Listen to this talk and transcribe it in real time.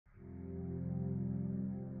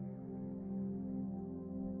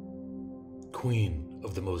Queen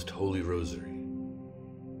of the Most Holy Rosary,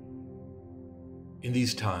 in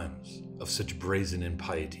these times of such brazen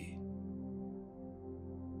impiety,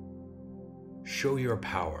 show your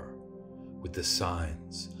power with the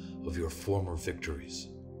signs of your former victories.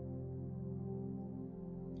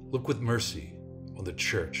 Look with mercy on the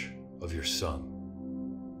Church of your Son,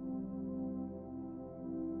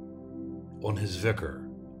 on his Vicar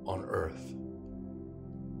on earth,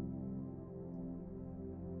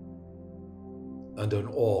 and on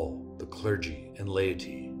all the clergy and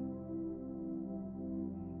laity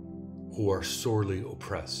who are sorely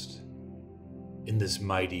oppressed in this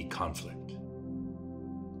mighty conflict.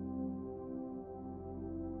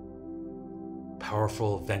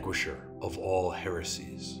 Powerful Vanquisher of all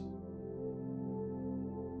heresies,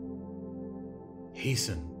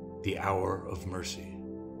 hasten the hour of mercy.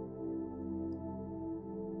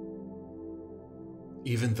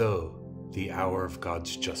 Even though the hour of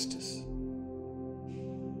God's justice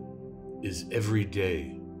is every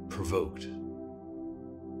day provoked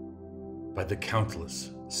by the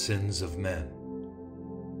countless sins of men,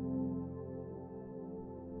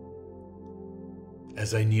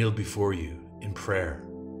 as I kneel before you in prayer,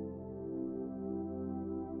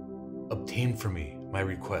 obtain for me my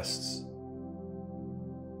requests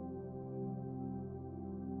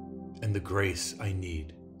and the grace I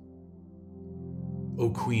need.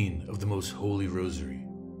 O Queen of the Most Holy Rosary,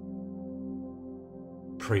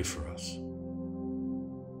 pray for us.